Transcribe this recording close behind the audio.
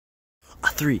A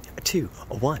 3, a 2,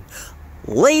 a 1.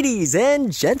 Ladies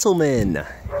and gentlemen,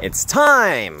 it's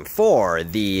time for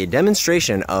the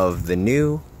demonstration of the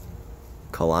new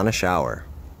Kalana shower.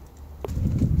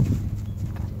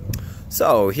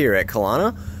 So here at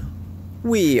Kalana,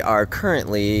 we are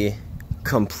currently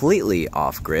completely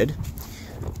off-grid.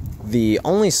 The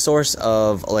only source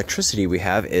of electricity we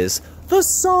have is the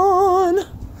sun.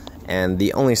 And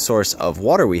the only source of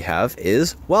water we have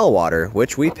is well water,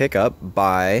 which we pick up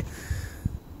by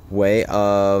way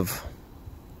of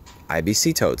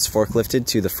IBC totes forklifted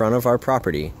to the front of our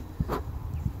property.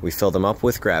 We fill them up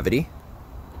with gravity.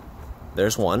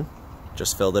 There's one.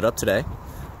 Just filled it up today.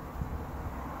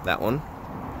 That one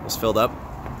was filled up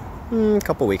a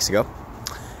couple weeks ago.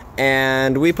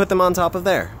 And we put them on top of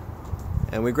there.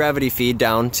 And we gravity feed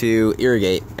down to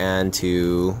irrigate and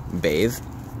to bathe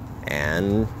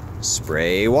and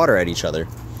spray water at each other.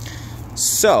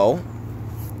 So,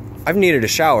 I've needed a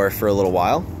shower for a little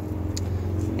while.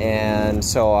 And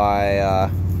so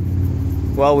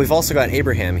well, we've also got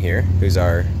Abraham here, who's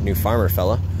our new farmer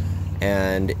fella.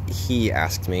 And he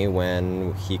asked me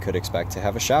when he could expect to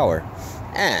have a shower.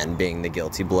 And being the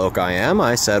guilty bloke I am,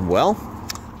 I said, well,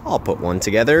 I'll put one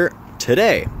together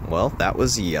today. Well, that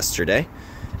was yesterday.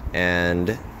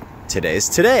 And today's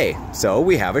today. So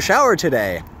we have a shower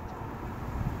today.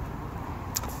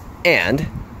 And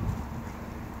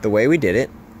the way we did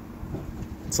it,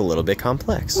 it's a little bit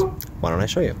complex. Why don't I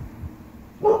show you?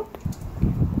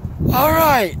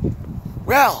 Alright,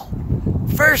 well,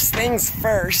 first things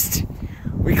first,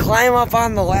 we climb up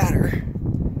on the ladder.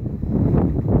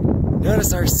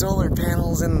 Notice our solar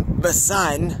panels in the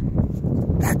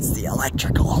sun. That's the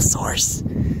electrical source.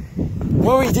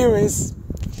 What we do is,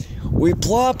 we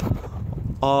plop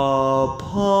a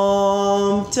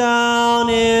pump down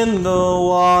in the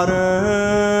water.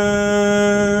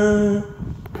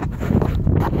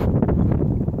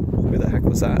 Who the heck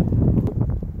was that?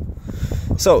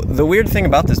 So, the weird thing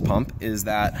about this pump is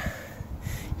that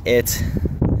it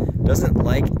doesn't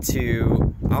like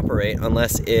to operate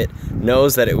unless it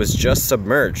knows that it was just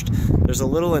submerged. There's a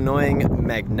little annoying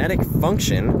magnetic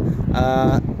function,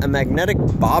 a magnetic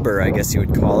bobber, I guess you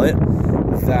would call it,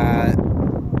 that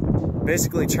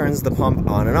basically turns the pump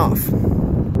on and off.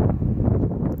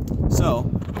 So,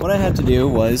 what I had to do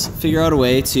was figure out a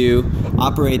way to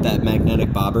operate that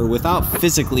magnetic bobber without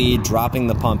physically dropping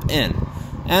the pump in.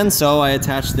 And so I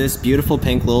attached this beautiful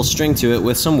pink little string to it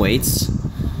with some weights.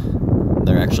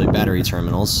 They're actually battery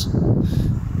terminals.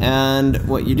 And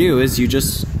what you do is you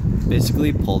just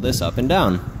basically pull this up and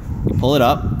down. You pull it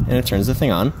up and it turns the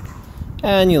thing on.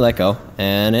 And you let go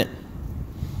and it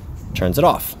turns it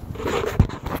off.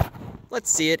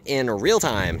 Let's see it in real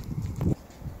time.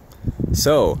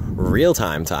 So, real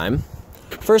time.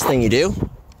 First thing you do,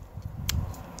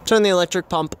 turn the electric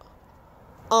pump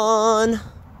on.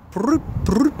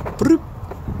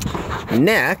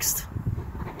 Next,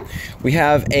 we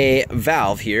have a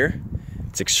valve here.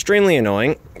 It's extremely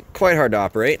annoying, quite hard to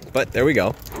operate, but there we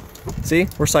go. See,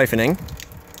 we're siphoning.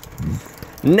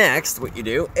 Next, what you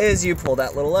do is you pull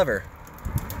that little lever.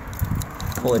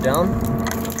 Pull it down,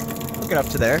 hook it up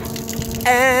to there,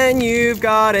 and you've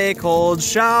got a cold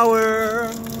shower.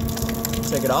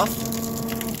 Take it off,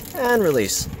 and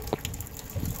release.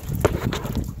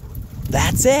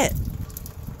 That's it.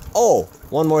 Oh,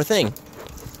 one more thing.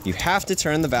 You have to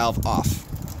turn the valve off.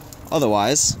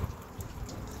 Otherwise,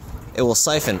 it will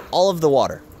siphon all of the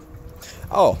water.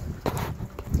 Oh,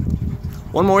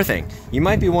 one more thing. You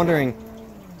might be wondering,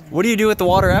 what do you do with the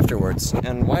water afterwards?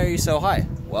 And why are you so high?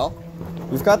 Well,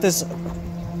 we've got this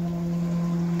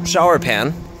shower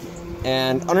pan,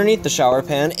 and underneath the shower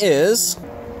pan is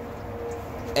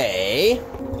a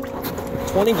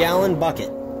 20-gallon bucket,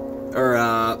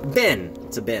 or bin.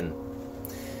 It's a bin.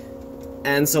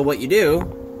 And so what you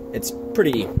do, it's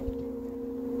pretty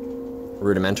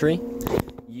rudimentary.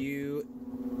 You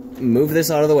move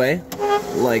this out of the way,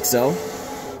 like so,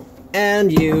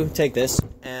 and you take this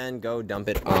and go dump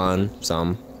it on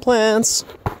some plants.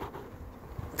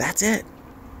 That's it.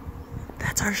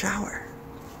 That's our shower.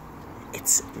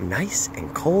 It's nice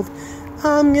and cold.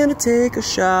 I'm gonna take a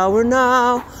shower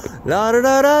now. La da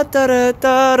da da da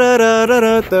da da da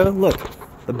da da. Look,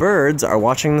 the birds are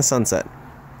watching the sunset.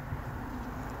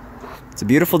 It's a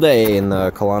beautiful day in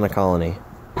the Kalana colony.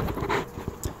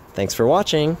 Thanks for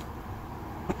watching.